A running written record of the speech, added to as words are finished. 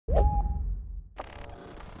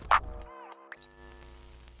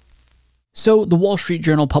So the Wall Street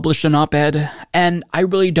Journal published an op-ed, and I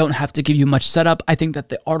really don't have to give you much setup. I think that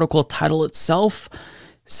the article title itself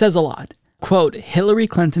says a lot. Quote, Hillary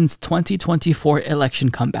Clinton's 2024 election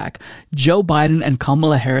comeback. Joe Biden and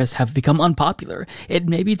Kamala Harris have become unpopular. It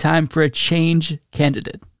may be time for a change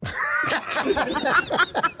candidate.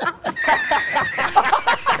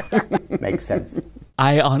 Makes sense.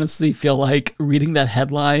 I honestly feel like reading that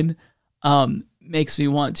headline makes me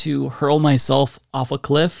want to hurl myself off a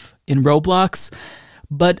cliff in Roblox.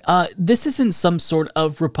 But this isn't some sort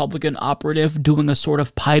of Republican operative doing a sort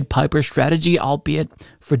of Pied Piper strategy, albeit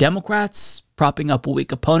for Democrats, propping up a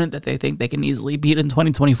weak opponent that they think they can easily beat in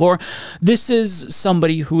 2024. This is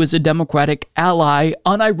somebody who is a Democratic ally,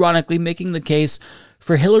 unironically making the case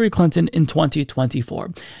for Hillary Clinton in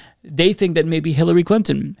 2024. They think that maybe Hillary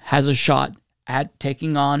Clinton has a shot at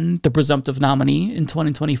taking on the presumptive nominee in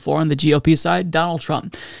 2024 on the GOP side, Donald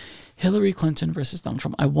Trump. Hillary Clinton versus Donald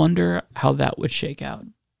Trump. I wonder how that would shake out.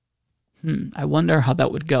 I wonder how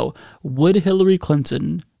that would go. Would Hillary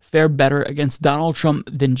Clinton fare better against Donald Trump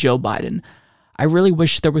than Joe Biden? I really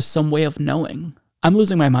wish there was some way of knowing. I'm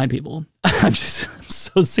losing my mind, people. I'm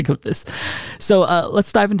so sick of this. So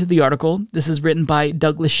let's dive into the article. This is written by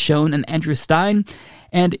Douglas Schoen and Andrew Stein.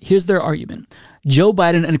 And here's their argument. Joe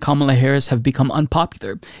Biden and Kamala Harris have become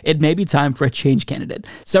unpopular. It may be time for a change candidate.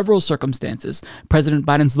 Several circumstances. President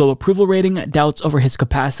Biden's low approval rating, doubts over his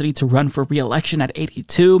capacity to run for re-election at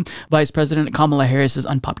 82, Vice President Kamala Harris's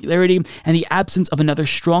unpopularity, and the absence of another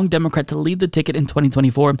strong Democrat to lead the ticket in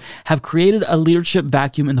 2024 have created a leadership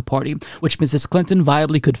vacuum in the party, which Mrs. Clinton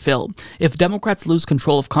viably could fill. If Democrats lose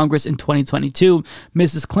control of Congress in 2022,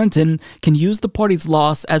 Mrs. Clinton can use the party's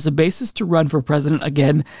loss as a basis to run for president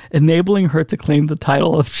again, enabling her to claim the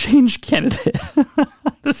title of change candidate.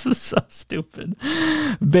 This is so stupid.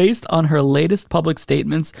 Based on her latest public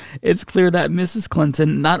statements, it's clear that Mrs.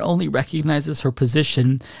 Clinton not only recognizes her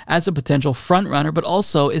position as a potential frontrunner, but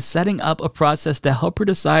also is setting up a process to help her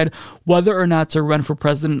decide whether or not to run for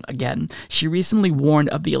president again. She recently warned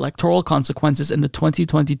of the electoral consequences in the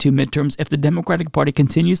 2022 midterms if the Democratic Party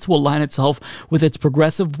continues to align itself with its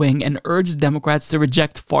progressive wing, and urged Democrats to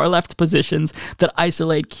reject far-left positions that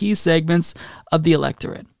isolate key segments of the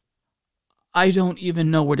electorate. I don't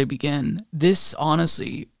even know where to begin. This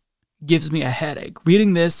honestly gives me a headache.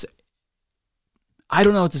 Reading this, I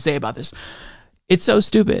don't know what to say about this. It's so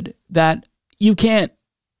stupid that you can't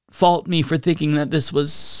fault me for thinking that this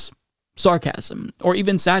was sarcasm or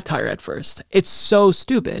even satire at first. It's so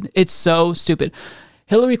stupid. It's so stupid.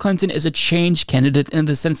 Hillary Clinton is a change candidate in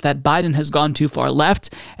the sense that Biden has gone too far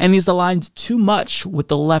left and he's aligned too much with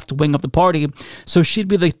the left wing of the party. So she'd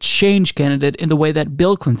be the change candidate in the way that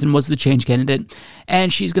Bill Clinton was the change candidate.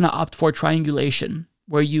 And she's going to opt for triangulation,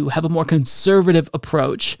 where you have a more conservative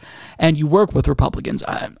approach and you work with Republicans.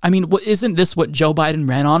 I mean, isn't this what Joe Biden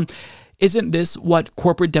ran on? Isn't this what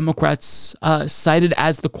corporate Democrats cited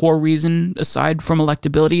as the core reason, aside from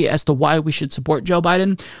electability, as to why we should support Joe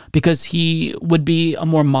Biden? Because he would be a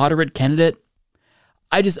more moderate candidate?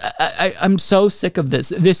 I'm so sick of this.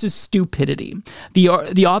 This is stupidity. The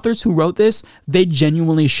authors who wrote this, they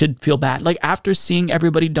genuinely should feel bad. Like, after seeing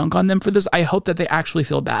everybody dunk on them for this, I hope that they actually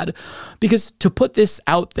feel bad. Because to put this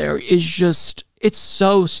out there is just... it's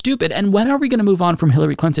so stupid. And when are we going to move on from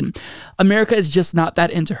Hillary Clinton? America is just not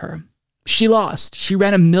that into her. She lost. She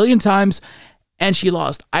ran 1 million times and she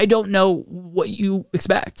lost. I don't know what you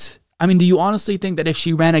expect. I mean, do you honestly think that if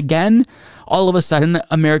she ran again, all of a sudden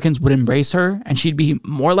Americans would embrace her and she'd be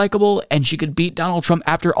more likable and she could beat Donald Trump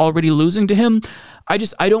after already losing to him? I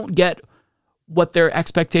don't get what their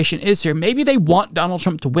expectation is here. Maybe they want Donald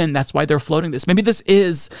Trump to win. That's why they're floating this. Maybe this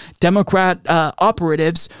is Democrat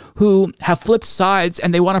operatives who have flipped sides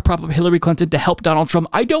and they want to prop up Hillary Clinton to help Donald Trump.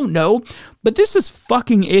 I don't know, but this is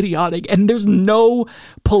fucking idiotic and there's no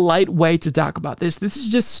polite way to talk about this. This is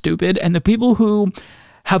just stupid, and the people who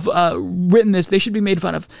have written this, they should be made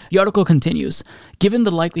fun of. The article continues. Given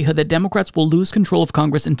the likelihood that Democrats will lose control of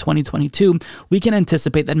Congress in 2022, we can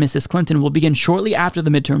anticipate that Mrs. Clinton will begin shortly after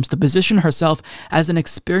the midterms to position herself as an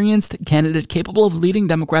experienced candidate capable of leading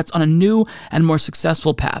Democrats on a new and more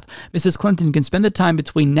successful path. Mrs. Clinton can spend the time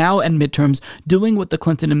between now and midterms doing what the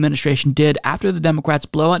Clinton administration did after the Democrats'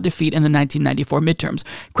 blowout defeat in the 1994 midterms,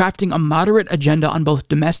 crafting a moderate agenda on both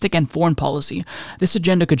domestic and foreign policy. This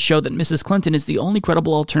agenda could show that Mrs. Clinton is the only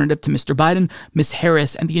credible alternative to Mr. Biden, Ms.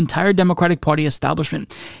 Harris, and the entire Democratic Party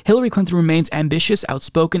establishment. Hillary Clinton remains ambitious,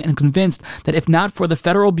 outspoken, and convinced that if not for the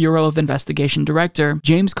Federal Bureau of Investigation Director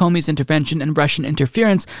James Comey's intervention and Russian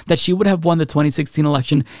interference, that she would have won the 2016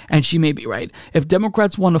 election, and she may be right. If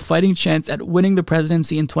Democrats want a fighting chance at winning the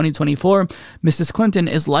presidency in 2024, Mrs. Clinton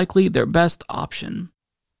is likely their best option.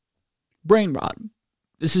 brain rot.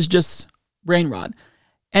 This is just brain rot.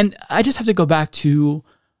 And I just have to go back to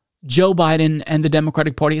Joe Biden and the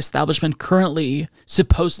Democratic Party establishment currently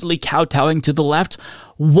supposedly kowtowing to the left.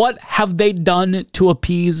 What have they done to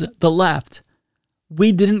appease the left?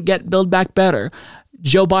 We didn't get Build Back Better.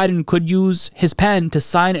 Joe Biden could use his pen to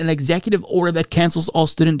sign an executive order that cancels all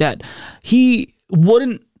student debt. He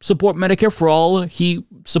wouldn't support Medicare for all. He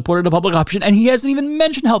supported a public option, and he hasn't even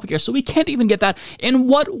mentioned healthcare, so we can't even get that. In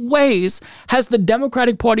what ways has the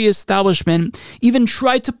Democratic Party establishment even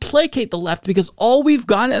tried to placate the left? Because all we've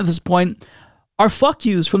gotten at this point are fuck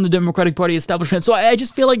yous from the Democratic Party establishment. So I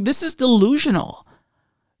just feel like this is delusional.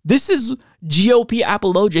 This is GOP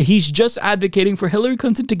apologia. He's just advocating for Hillary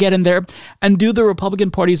Clinton to get in there and do the Republican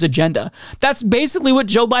Party's agenda. That's basically what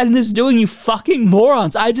Joe Biden is doing, you fucking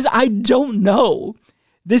morons. I don't know.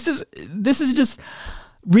 This is just,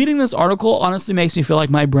 reading this article honestly makes me feel like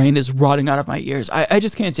my brain is rotting out of my ears. I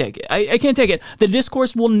just can't take it. I can't take it. The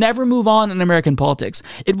discourse will never move on in American politics.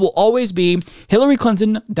 It will always be Hillary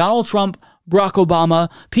Clinton, Donald Trump, Barack Obama,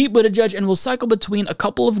 Pete Buttigieg, and we'll cycle between a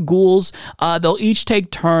couple of ghouls. They'll each take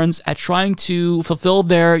turns at trying to fulfill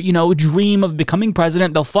their, dream of becoming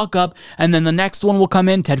president. They'll fuck up, and then the next one will come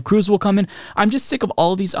in. Ted Cruz will come in. I'm just sick of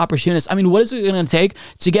all of these opportunists. I mean, what is it going to take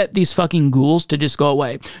to get these fucking ghouls to just go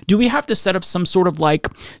away? Do we have to set up some sort of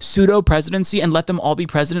pseudo presidency and let them all be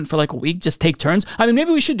president for a week? Just take turns? I mean,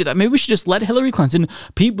 maybe we should do that. Maybe we should just let Hillary Clinton,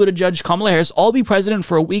 Pete Buttigieg, Kamala Harris all be president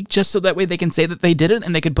for a week, just so that way they can say that they did it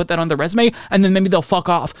and they could put that on their resume, and then maybe they'll fuck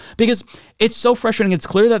off. Because it's so frustrating. It's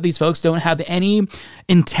clear that these folks don't have any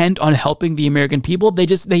intent on helping the American people. They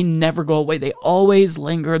never go away. They always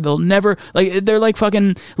linger. They'll never, they're like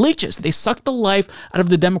fucking leeches. They suck the life out of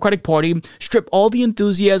the Democratic Party, strip all the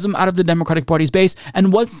enthusiasm out of the Democratic Party's base,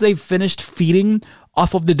 and once they've finished feeding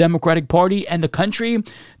off of the Democratic Party and the country,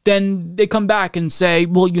 then they come back and say,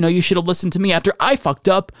 well, you should have listened to me after I fucked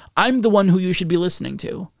up. I'm the one who you should be listening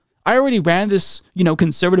to. I already ran this,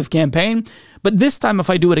 conservative campaign, but this time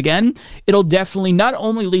if I do it again, it'll definitely not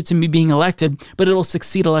only lead to me being elected, but it'll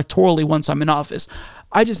succeed electorally once I'm in office.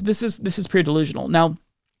 This is pure delusional. Now,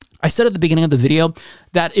 I said at the beginning of the video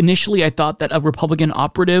that initially I thought that a Republican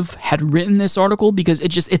operative had written this article because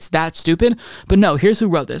it's that stupid. But no, here's who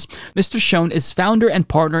wrote this. Mr. Schoen is founder and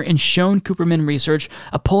partner in Schoen Cooperman Research,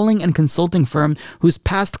 a polling and consulting firm whose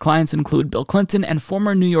past clients include Bill Clinton and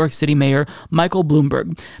former New York City Mayor Michael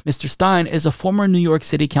Bloomberg. Mr. Stein is a former New York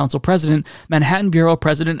City Council president, Manhattan Bureau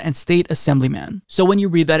president, and state assemblyman. So when you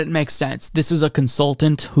read that, it makes sense. This is a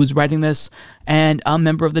consultant who's writing this and a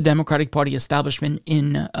member of the Democratic Party establishment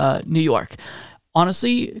in New York.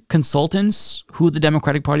 Honestly, consultants who the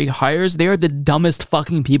Democratic Party hires, they are the dumbest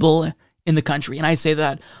fucking people in the country. And I say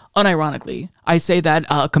that unironically. I say that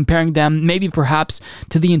comparing them maybe perhaps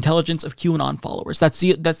to the intelligence of QAnon followers. That's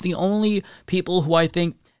the only people who I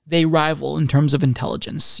think they rival in terms of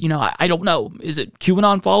intelligence. I don't know. Is it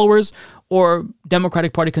QAnon followers or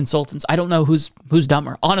Democratic Party consultants? I don't know who's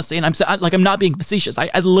dumber, honestly. And I'm not being facetious.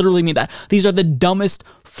 I literally mean that. These are the dumbest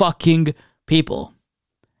fucking people.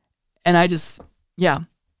 And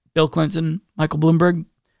Bill Clinton, Michael Bloomberg,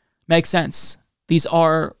 makes sense. These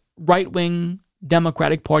are right-wing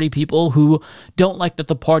Democratic Party people who don't like that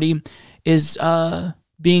the party is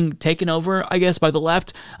being taken over, I guess, by the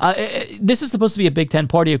left. This is supposed to be a Big Ten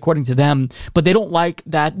party, according to them, but they don't like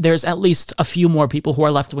that there's at least a few more people who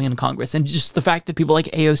are left-wing in Congress. And just the fact that people like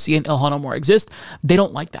AOC and Ilhan Omar exist, they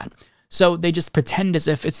don't like that. So they just pretend as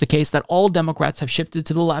if it's the case that all Democrats have shifted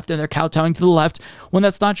to the left and they're kowtowing to the left when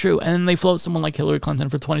that's not true. And then they float someone like Hillary Clinton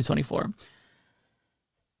for 2024.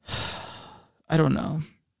 I don't know.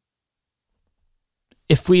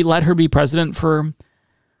 If we let her be president for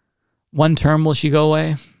one term, will she go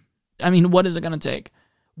away? I mean, what is it going to take?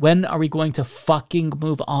 When are we going to fucking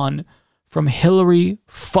move on from Hillary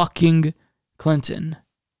fucking Clinton?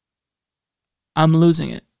 I'm losing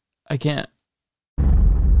it. I can't.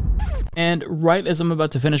 And right as I'm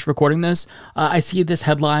about to finish recording this, I see this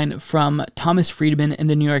headline from Thomas Friedman in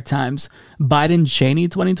the New York Times. Biden-Cheney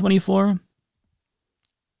 2024?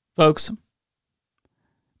 Folks,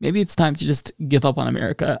 maybe it's time to just give up on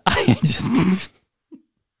America.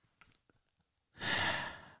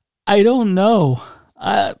 I don't know.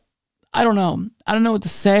 I don't know. I don't know what to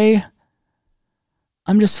say.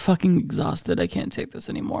 I'm just fucking exhausted. I can't take this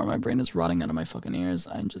anymore. My brain is rotting out of my fucking ears.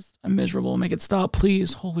 I'm miserable. Make it stop,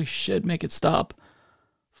 please. Holy shit, make it stop.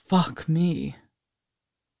 Fuck me.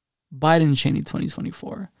 Biden-Cheney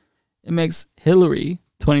 2024. It makes Hillary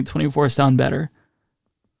 2024 sound better.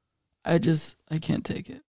 I can't take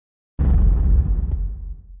it.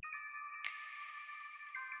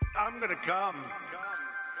 I'm gonna come.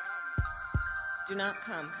 Do not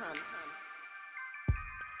come.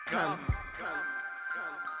 Come.